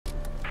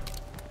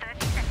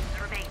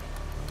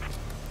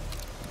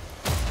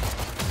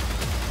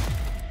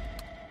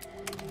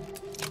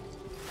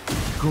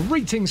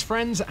Greetings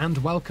friends, and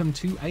welcome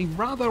to a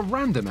rather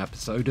random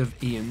episode of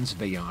Ian's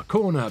VR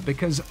Corner,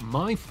 because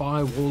my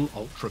Firewall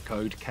Ultra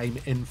code came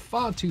in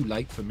far too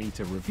late for me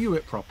to review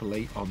it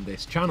properly on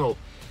this channel.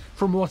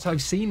 From what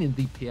I've seen in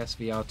the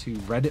PSVR2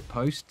 Reddit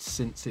posts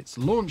since its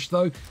launch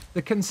though,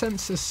 the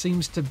consensus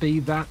seems to be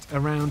that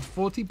around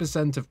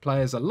 40% of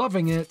players are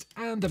loving it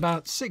and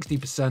about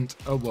 60%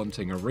 are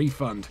wanting a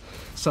refund.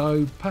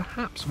 So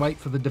perhaps wait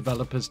for the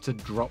developers to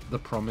drop the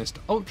promised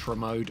Ultra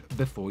mode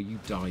before you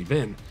dive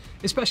in,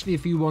 especially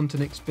if you want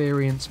an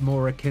experience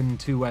more akin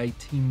to a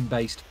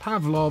team-based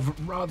Pavlov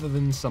rather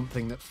than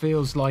something that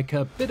feels like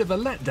a bit of a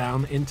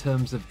letdown in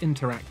terms of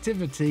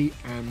interactivity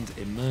and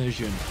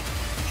immersion.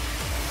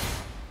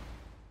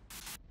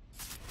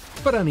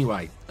 But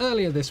anyway,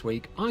 earlier this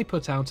week I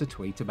put out a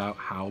tweet about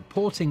how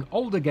porting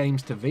older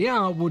games to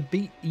VR would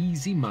be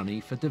easy money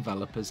for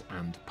developers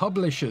and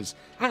publishers,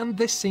 and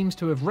this seems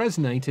to have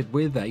resonated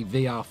with a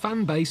VR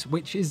fanbase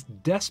which is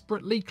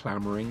desperately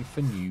clamouring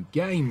for new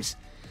games.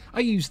 I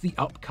use the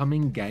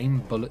upcoming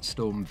game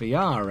Bulletstorm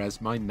VR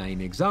as my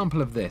main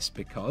example of this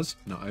because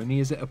not only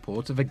is it a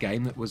port of a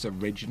game that was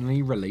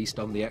originally released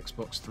on the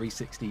Xbox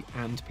 360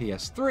 and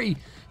PS3,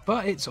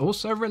 but it's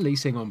also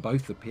releasing on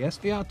both the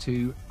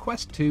PSVR2,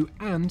 Quest 2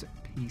 and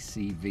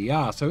PC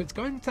VR, so it's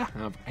going to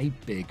have a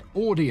big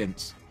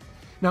audience.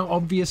 Now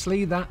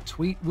obviously that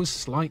tweet was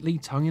slightly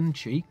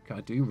tongue-in-cheek. I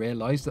do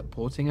realise that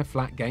porting a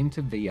flat game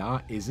to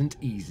VR isn't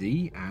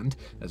easy, and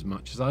as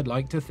much as I'd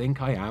like to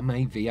think I am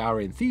a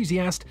VR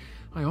enthusiast,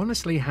 I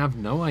honestly have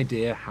no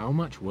idea how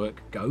much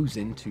work goes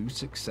into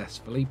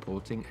successfully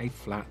porting a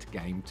flat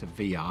game to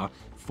VR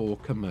for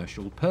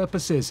commercial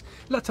purposes,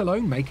 let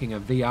alone making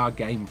a VR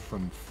game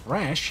from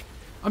fresh.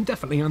 I'm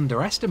definitely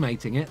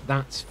underestimating it,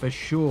 that's for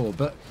sure,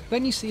 but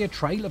then you see a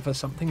trailer for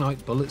something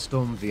like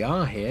Bulletstorm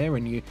VR here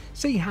and you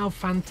see how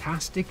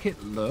fantastic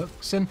it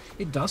looks, and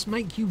it does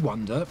make you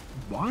wonder,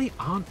 why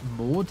aren't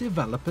more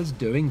developers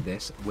doing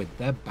this with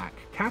their back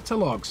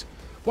catalogues?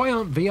 Why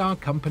aren't VR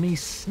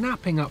companies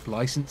snapping up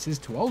licenses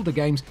to older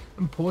games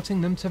and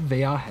porting them to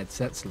VR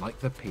headsets like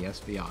the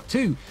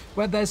PSVR2,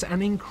 where there's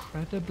an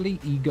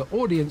incredibly eager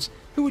audience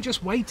who are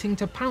just waiting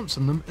to pounce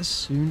on them as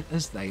soon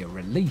as they are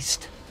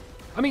released?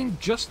 I mean,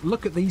 just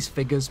look at these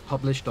figures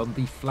published on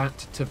the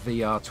Flat to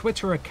VR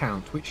Twitter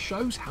account, which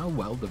shows how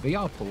well the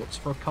VR ports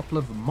for a couple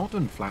of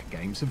modern flat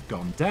games have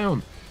gone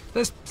down.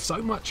 There's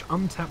so much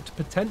untapped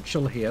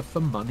potential here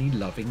for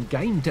money-loving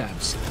game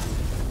devs.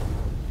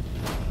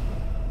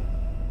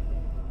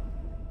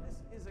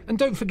 And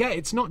don't forget,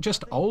 it's not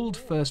just old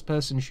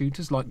first-person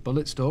shooters like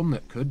Bulletstorm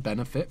that could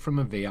benefit from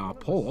a VR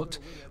port.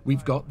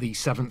 We've got the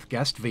 7th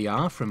Guest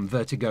VR from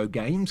Vertigo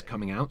Games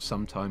coming out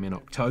sometime in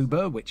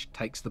October, which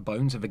takes the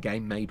bones of a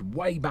game made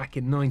way back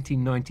in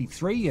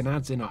 1993 and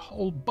adds in a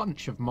whole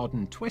bunch of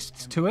modern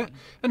twists to it.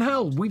 And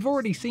hell, we've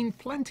already seen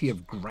plenty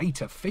of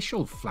great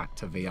official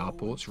flat-to-VR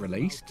ports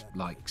released,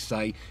 like,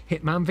 say,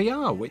 Hitman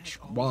VR, which,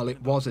 while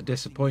it was a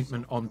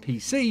disappointment on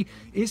PC,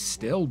 is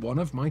still one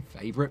of my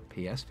favourite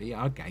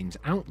PSVR games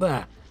out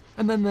there.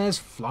 And then there's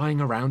flying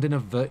around in a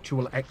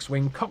virtual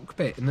X-Wing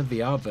cockpit in the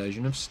VR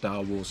version of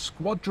Star Wars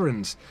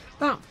Squadrons.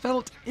 That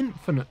felt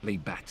infinitely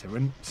better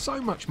and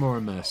so much more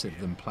immersive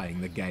than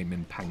playing the game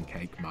in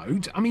pancake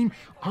mode. I mean,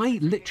 I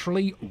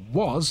literally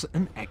was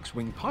an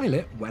X-Wing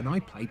pilot when I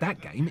played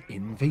that game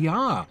in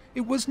VR.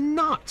 It was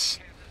nuts!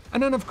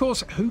 And then of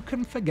course, who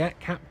can forget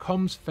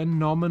Capcom's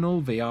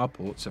phenomenal VR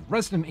ports of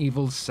Resident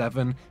Evil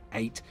 7,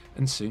 8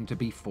 and soon to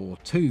be 4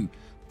 too.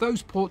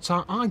 Those ports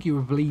are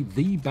arguably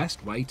the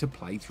best way to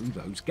play through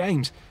those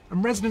games,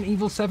 and Resident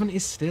Evil 7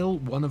 is still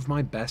one of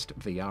my best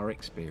VR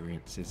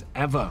experiences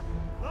ever.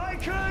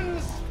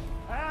 Lycans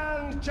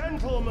and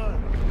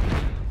gentlemen!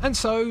 And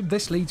so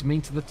this leads me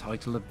to the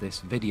title of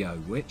this video,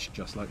 which,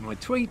 just like my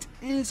tweet,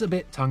 is a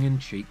bit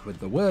tongue-in-cheek with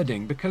the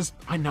wording, because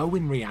I know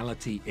in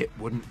reality it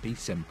wouldn't be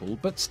simple,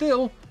 but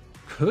still,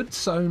 could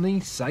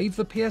Sony save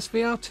the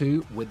PSVR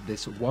 2 with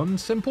this one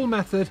simple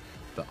method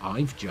that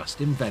I've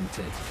just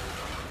invented?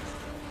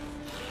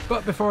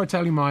 But before I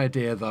tell you my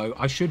idea though,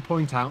 I should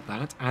point out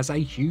that, as a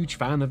huge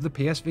fan of the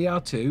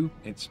PSVR2,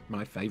 it's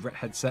my favourite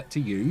headset to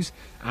use,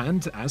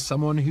 and as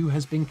someone who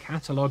has been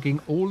cataloguing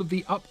all of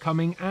the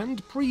upcoming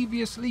and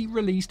previously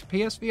released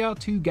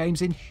PSVR2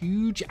 games in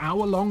huge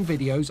hour-long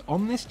videos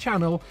on this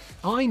channel,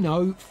 I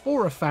know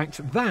for a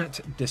fact that,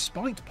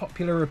 despite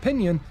popular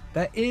opinion,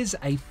 there is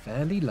a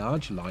fairly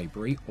large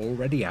library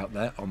already out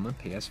there on the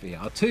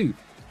PSVR2.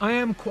 I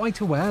am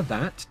quite aware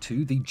that,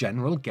 to the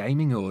general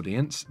gaming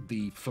audience,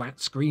 the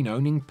flat-screen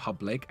owning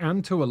public,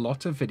 and to a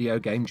lot of video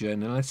game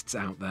journalists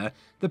out there,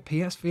 the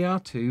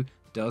PSVR2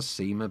 does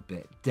seem a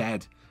bit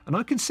dead. and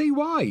I can see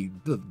why.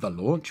 The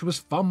launch was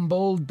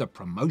fumbled, the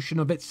promotion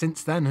of it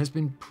since then has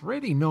been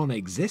pretty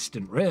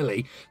non-existent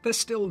really. There's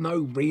still no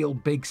real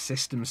big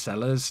system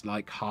sellers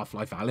like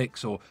Half-Life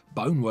Alyx or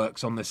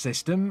Boneworks on the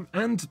system,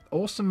 and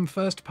awesome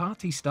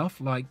first-party stuff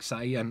like,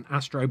 say, an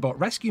Astrobot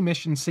Rescue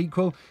Mission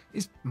sequel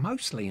is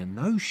mostly a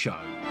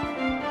no-show.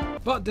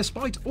 But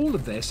despite all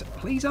of this,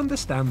 please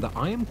understand that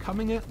I am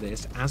coming at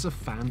this as a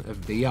fan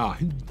of VR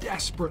who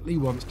desperately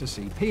wants to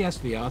see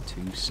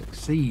PSVR2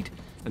 succeed.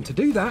 And to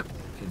do that,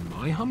 in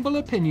my humble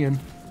opinion,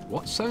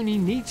 what Sony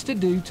needs to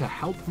do to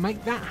help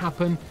make that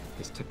happen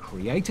is to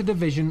create a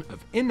division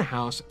of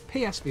in-house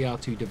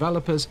PSVR2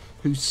 developers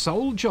whose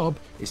sole job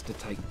is to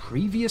take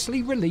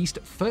previously released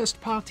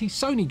first-party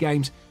Sony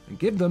games and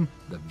give them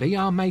the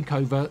VR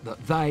makeover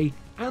that they,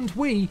 and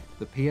we,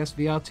 the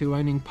PSVR2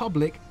 owning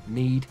public,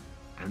 need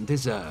and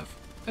deserve.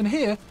 And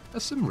here are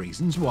some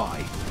reasons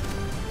why.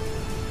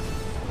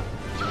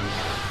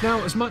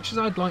 Now, as much as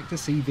I'd like to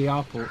see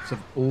VR ports of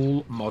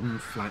all modern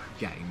flat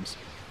games,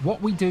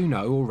 what we do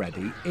know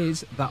already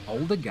is that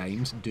older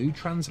games do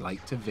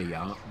translate to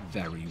VR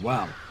very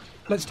well.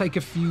 Let's take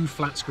a few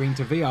flat screen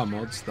to VR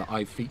mods that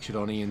I've featured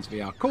on Ian's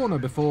VR Corner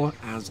before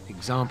as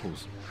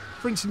examples.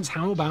 For instance,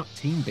 how about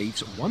Team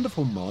Beef's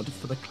wonderful mod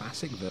for the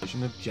classic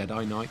version of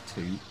Jedi Knight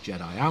 2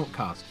 Jedi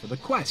Outcast for the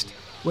Quest,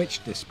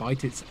 which,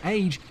 despite its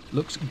age,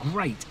 looks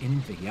great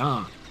in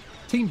VR.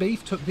 Team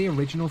Beef took the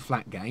original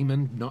flat game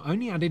and not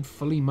only added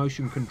fully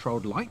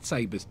motion-controlled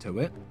lightsabers to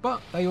it,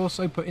 but they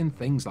also put in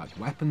things like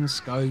weapon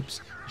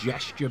scopes,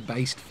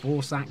 gesture-based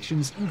force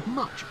actions, and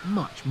much,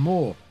 much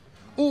more.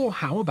 Or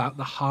how about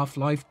the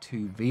Half-Life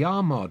 2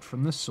 VR mod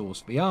from the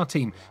Source VR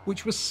team,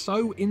 which was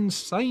so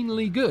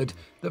insanely good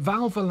that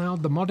Valve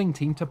allowed the modding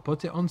team to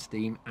put it on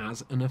Steam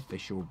as an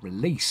official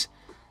release.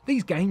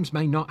 These games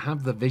may not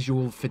have the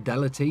visual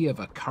fidelity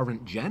of a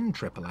current-gen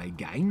AAA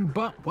game,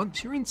 but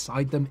once you're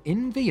inside them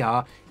in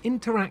VR,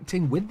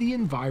 interacting with the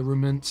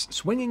environments,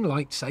 swinging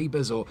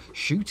lightsabers or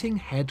shooting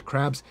head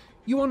crabs,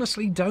 you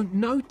honestly don't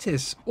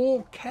notice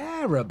or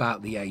care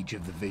about the age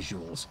of the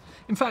visuals.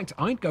 In fact,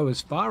 I'd go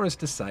as far as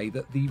to say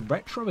that the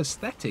retro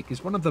aesthetic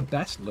is one of the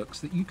best looks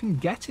that you can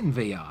get in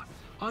VR.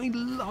 I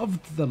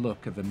loved the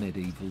look of a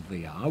medieval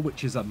VR,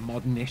 which is a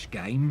modern-ish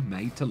game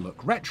made to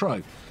look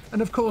retro. And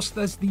of course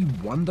there's the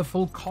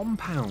wonderful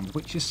compound,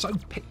 which is so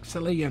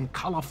pixely and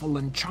colourful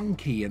and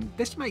chunky, and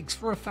this makes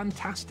for a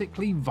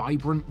fantastically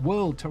vibrant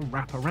world to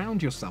wrap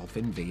around yourself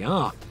in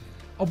VR.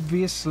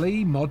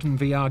 Obviously, modern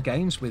VR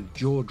games with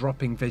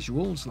jaw-dropping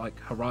visuals like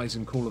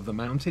Horizon Call of the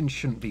Mountain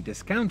shouldn't be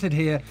discounted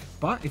here,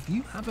 but if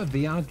you have a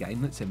VR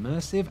game that's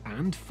immersive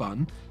and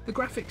fun, the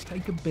graphics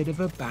take a bit of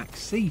a back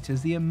seat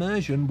as the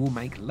immersion will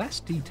make less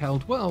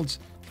detailed worlds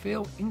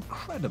feel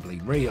incredibly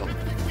real.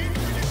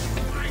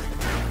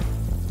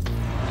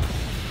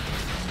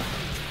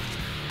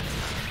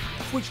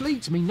 Which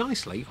leads me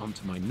nicely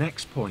onto my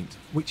next point,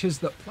 which is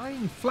that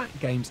playing flat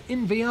games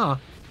in VR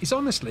is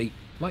honestly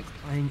like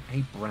playing a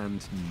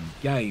brand new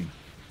game.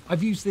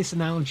 I've used this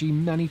analogy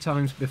many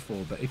times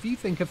before, but if you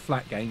think of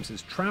flat games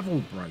as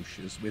travel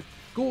brochures with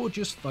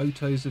gorgeous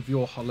photos of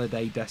your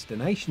holiday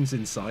destinations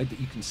inside that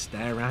you can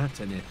stare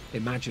at and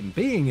imagine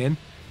being in,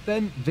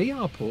 then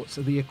VR ports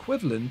are the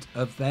equivalent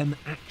of then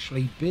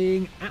actually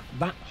being at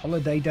that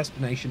holiday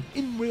destination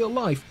in real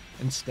life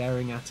and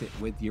staring at it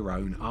with your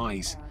own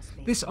eyes.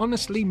 This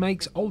honestly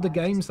makes older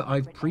games that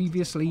I've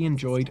previously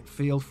enjoyed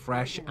feel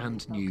fresh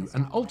and new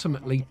and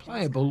ultimately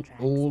playable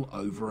all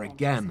over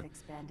again.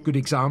 Good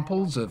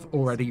examples of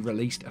already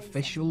released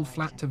official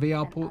flat to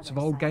VR ports of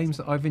old games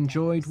that I've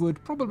enjoyed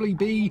would probably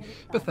be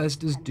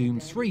Bethesda's Doom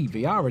 3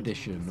 VR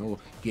edition or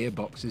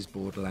Gearbox's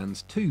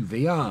Borderlands 2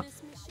 VR.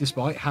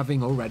 Despite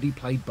having already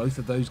played both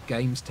of those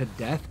games to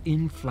death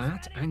in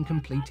flat and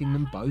completing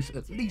them both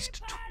at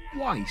least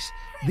twice,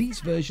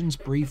 these versions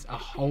breathed a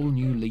whole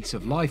new lease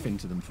of life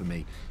into them for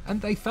me,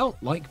 and they felt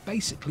like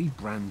basically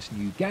brand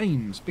new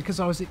games because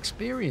I was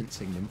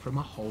experiencing them from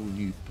a whole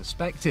new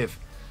perspective.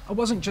 I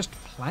wasn't just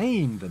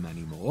playing them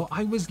anymore,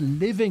 I was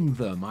living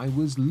them. I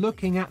was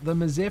looking at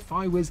them as if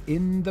I was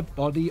in the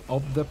body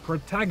of the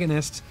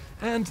protagonists,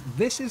 and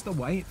this is the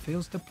way it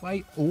feels to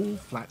play all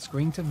flat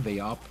screen to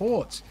VR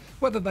ports,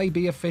 whether they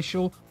be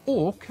official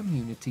or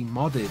community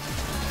modded.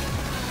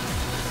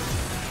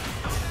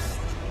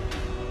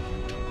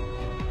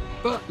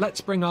 But let's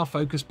bring our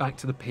focus back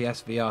to the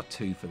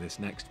PSVR2 for this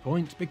next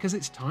point, because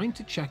it's time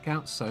to check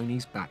out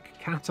Sony's back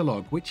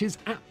catalogue, which is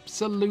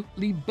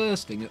absolutely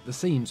bursting at the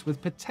seams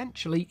with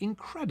potentially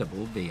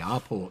incredible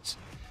VR ports.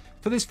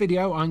 For this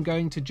video, I'm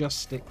going to just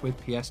stick with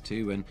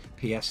PS2 and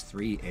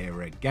PS3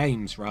 era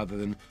games rather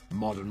than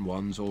modern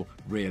ones or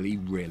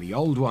really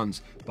old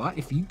ones. But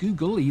if you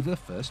Google either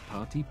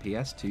first-party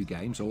PS2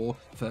 games or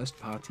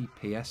first-party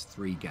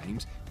PS3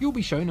 games, you'll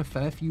be shown a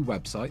fair few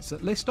websites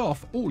that list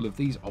off all of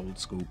these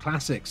old-school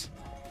classics.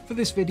 For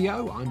this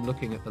video, I'm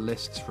looking at the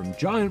lists from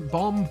Giant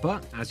Bomb,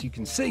 but as you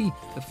can see,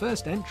 the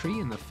first entry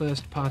in the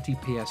first-party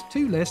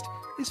PS2 list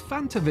is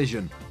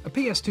Fantavision, a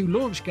PS2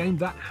 launch game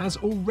that has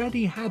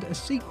already had a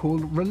sequel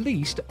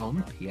released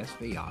on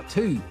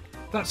PSVR2.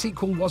 That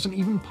sequel wasn't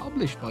even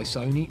published by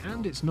Sony,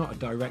 and it's not a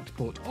direct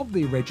port of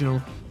the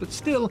original, but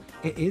still,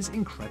 it is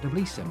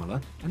incredibly similar,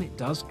 and it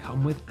does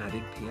come with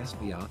added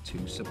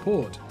PSVR2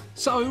 support.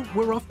 So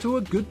we're off to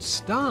a good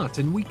start,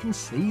 and we can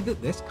see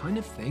that this kind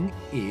of thing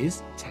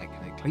is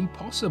technically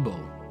possible.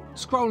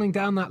 Scrolling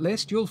down that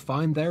list, you'll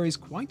find there is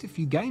quite a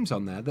few games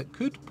on there that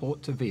could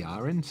port to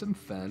VR in some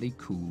fairly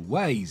cool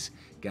ways.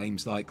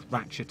 Games like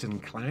Ratchet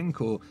 & Clank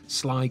or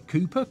Sly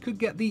Cooper could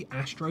get the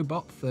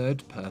Astrobot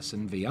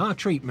third-person VR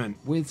treatment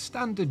with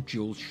standard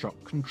DualShock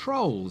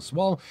controls,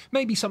 while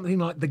maybe something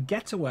like The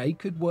Getaway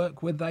could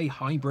work with a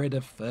hybrid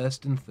of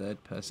first and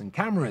third-person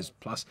cameras,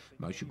 plus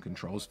motion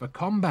controls for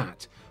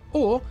combat.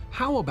 Or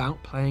how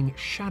about playing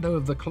Shadow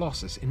of the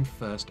Colossus in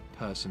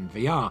first-person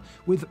VR,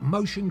 with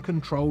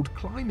motion-controlled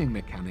climbing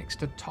mechanics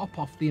to top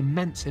off the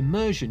immense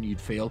immersion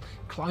you'd feel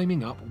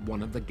climbing up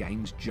one of the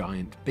game's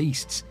giant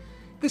beasts.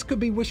 This could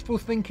be wishful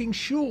thinking,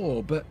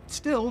 sure, but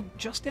still,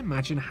 just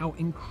imagine how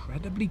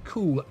incredibly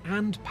cool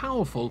and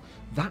powerful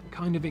that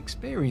kind of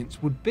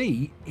experience would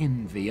be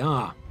in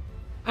VR.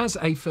 As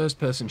a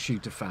first-person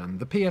shooter fan,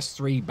 the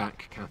PS3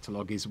 back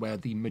catalogue is where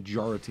the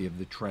majority of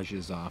the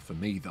treasures are for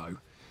me though.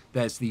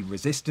 There's the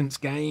Resistance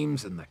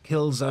games and the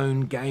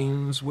Killzone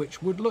games,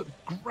 which would look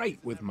great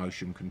with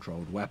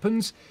motion-controlled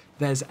weapons.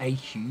 There's a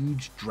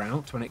huge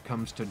drought when it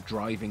comes to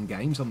driving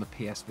games on the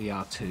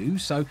PSVR2,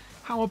 so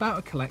how about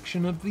a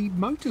collection of the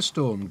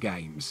MotorStorm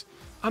games?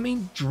 I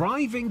mean,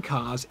 driving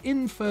cars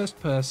in first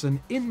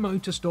person in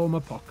MotorStorm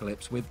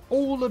Apocalypse with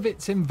all of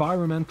its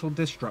environmental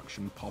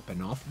destruction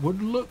popping off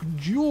would look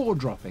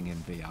jaw-dropping in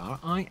VR,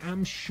 I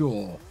am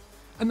sure.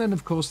 And then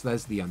of course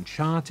there's the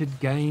Uncharted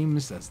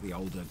games, there's the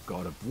older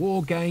God of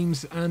War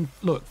games, and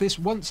look, this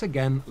once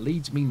again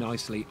leads me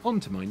nicely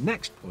onto my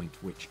next point,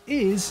 which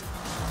is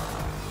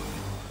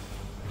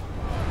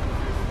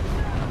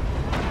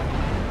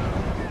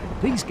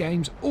these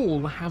games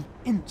all have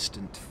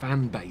instant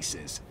fan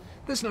bases.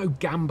 There's no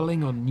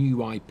gambling on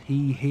new IP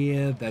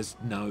here, there's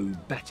no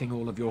betting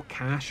all of your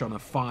cash on a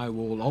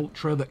Firewall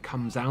Ultra that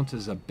comes out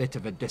as a bit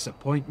of a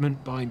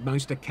disappointment by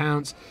most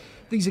accounts.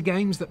 These are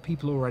games that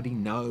people already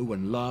know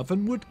and love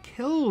and would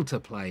kill to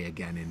play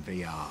again in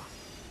VR.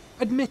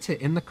 Admit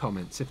it in the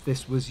comments if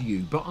this was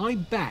you, but I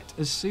bet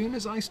as soon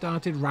as I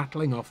started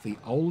rattling off the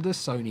older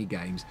Sony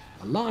games,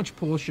 a large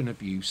portion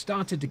of you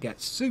started to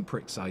get super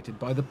excited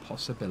by the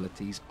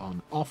possibilities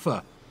on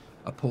offer.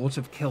 A port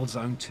of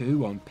Killzone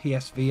 2 on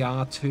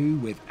PSVR2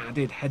 with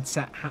added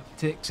headset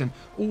haptics and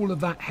all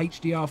of that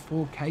HDR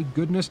 4K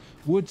goodness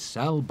would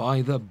sell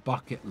by the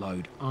bucket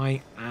load,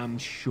 I am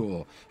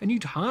sure. And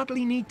you'd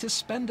hardly need to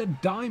spend a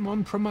dime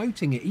on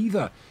promoting it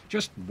either.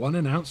 Just one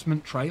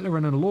announcement trailer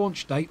and a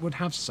launch date would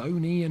have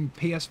Sony and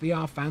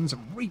PSVR fans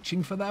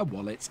reaching for their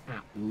wallets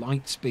at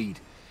light speed.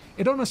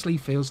 It honestly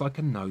feels like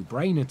a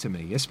no-brainer to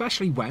me,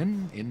 especially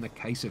when, in the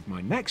case of my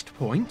next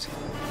point,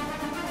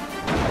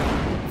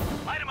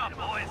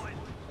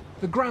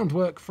 the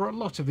groundwork for a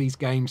lot of these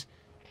games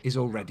is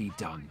already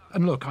done.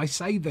 And look, I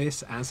say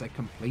this as a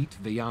complete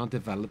VR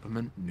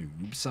development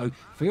noob, so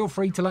feel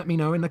free to let me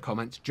know in the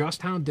comments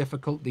just how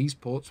difficult these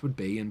ports would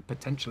be and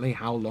potentially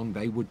how long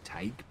they would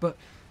take, but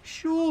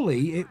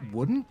surely it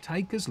wouldn't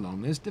take as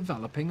long as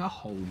developing a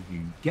whole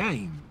new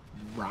game,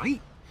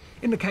 right?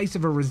 In the case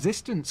of a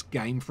Resistance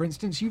game, for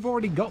instance, you've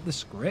already got the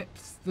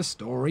scripts, the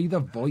story, the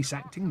voice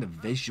acting, the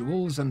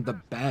visuals, and the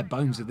bare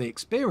bones of the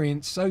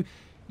experience, so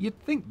you'd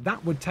think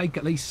that would take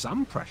at least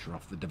some pressure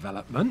off the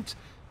development.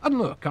 And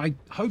look, I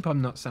hope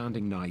I'm not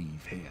sounding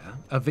naive here.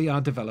 A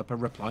VR developer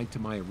replied to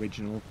my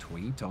original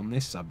tweet on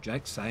this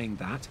subject saying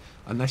that,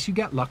 unless you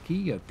get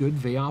lucky, a good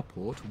VR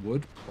port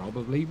would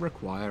probably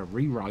require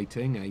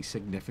rewriting a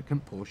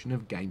significant portion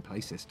of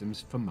gameplay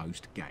systems for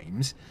most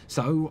games.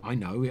 So I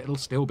know it'll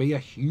still be a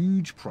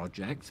huge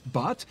project,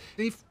 but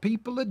if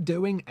people are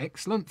doing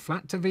excellent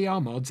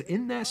flat-to-VR mods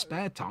in their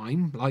spare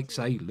time, like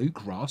say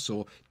Luke Ross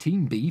or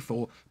Team Beef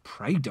or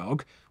Prey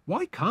Dog,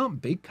 why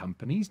can't big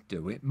companies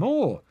do it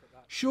more?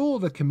 Sure,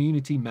 the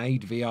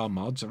community-made VR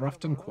mods are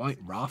often quite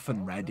rough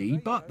and ready,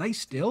 but they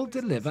still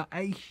deliver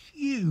a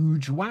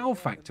huge wow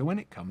factor when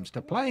it comes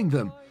to playing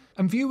them.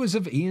 And viewers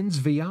of Ian's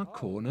VR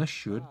Corner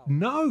should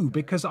know,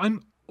 because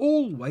I'm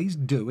always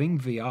doing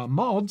VR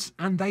mods,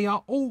 and they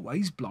are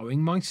always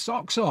blowing my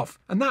socks off.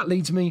 And that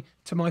leads me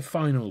to my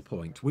final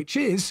point, which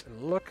is,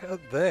 look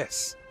at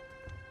this.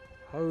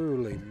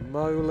 Holy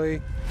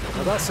moly.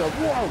 Now that's a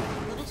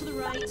whoa! A little to the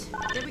right.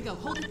 There we go.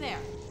 Hold it there.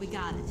 We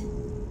got it.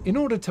 In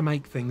order to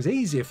make things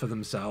easier for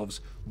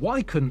themselves,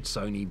 why couldn't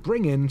Sony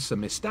bring in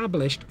some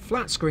established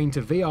flat screen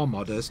to VR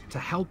modders to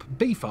help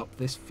beef up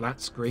this flat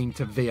screen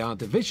to VR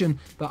division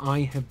that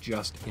I have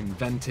just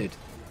invented?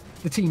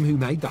 The team who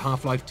made the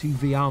Half-Life 2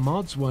 VR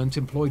mods weren't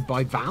employed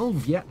by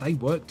Valve, yet they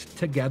worked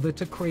together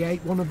to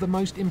create one of the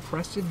most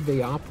impressive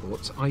VR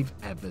ports I've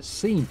ever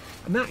seen,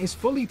 and that is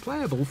fully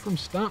playable from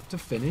start to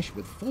finish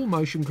with full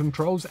motion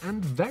controls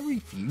and very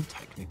few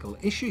technical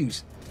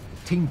issues.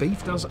 Team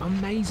Beef does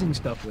amazing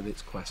stuff with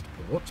its Quest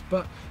port,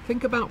 but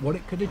think about what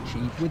it could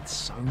achieve with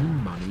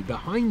Sony money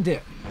behind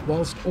it,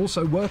 whilst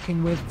also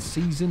working with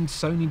seasoned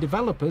Sony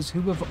developers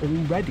who have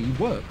already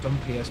worked on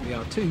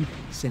PSVR2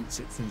 since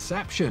its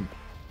inception.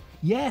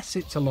 Yes,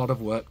 it's a lot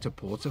of work to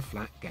port a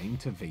flat game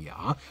to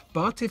VR,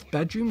 but if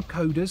bedroom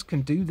coders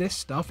can do this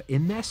stuff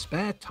in their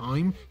spare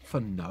time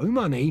for no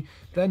money,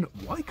 then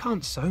why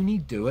can't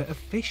Sony do it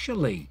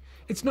officially?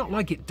 It's not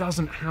like it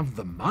doesn't have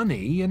the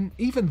money, and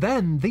even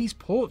then, these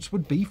ports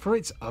would be for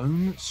its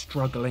own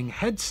struggling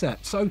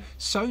headset, so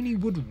Sony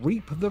would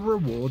reap the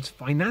rewards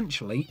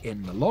financially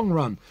in the long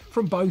run,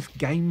 from both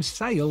game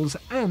sales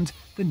and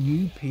the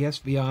new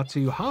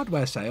PSVR2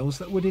 hardware sales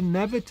that would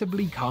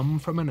inevitably come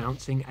from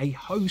announcing a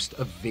host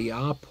of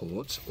VR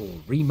ports or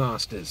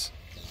remasters.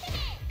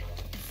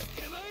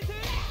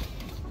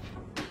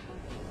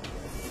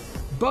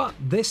 But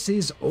this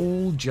is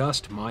all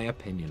just my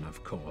opinion,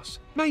 of course.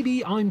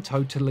 Maybe I'm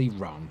totally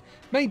wrong.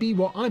 Maybe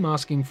what I'm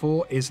asking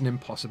for is an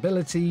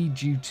impossibility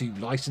due to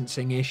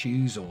licensing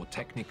issues or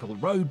technical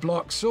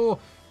roadblocks or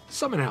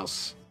something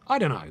else. I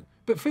don't know.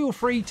 But feel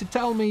free to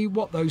tell me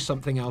what those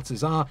something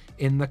else's are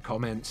in the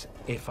comments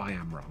if I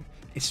am wrong.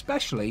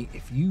 Especially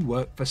if you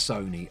work for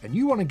Sony and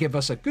you want to give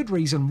us a good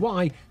reason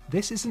why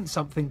this isn't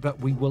something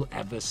that we will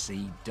ever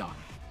see done.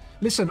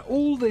 Listen,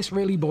 all this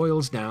really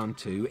boils down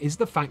to is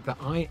the fact that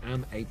I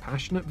am a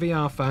passionate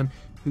VR fan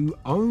who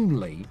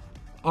only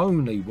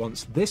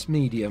wants this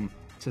medium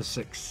to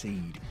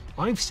succeed.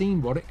 I've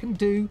seen what it can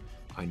do,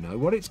 I know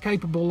what it's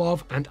capable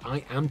of, and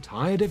I am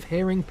tired of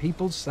hearing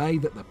people say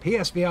that the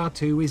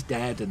PSVR2 is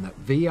dead and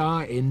that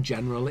VR in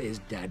general is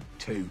dead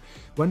too,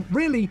 when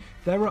really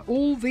there are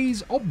all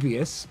these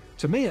obvious,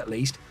 to me at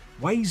least,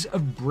 ways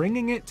of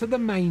bringing it to the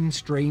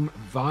mainstream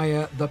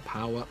via the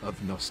power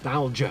of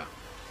nostalgia.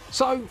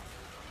 So,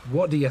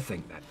 what do you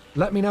think then?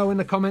 Let me know in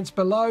the comments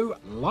below.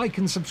 Like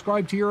and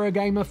subscribe to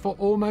Eurogamer for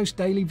almost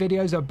daily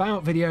videos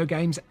about video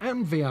games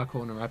and VR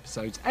Corner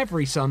episodes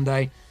every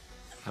Sunday.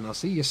 And I'll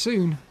see you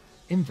soon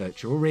in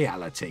virtual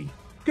reality.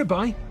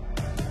 Goodbye.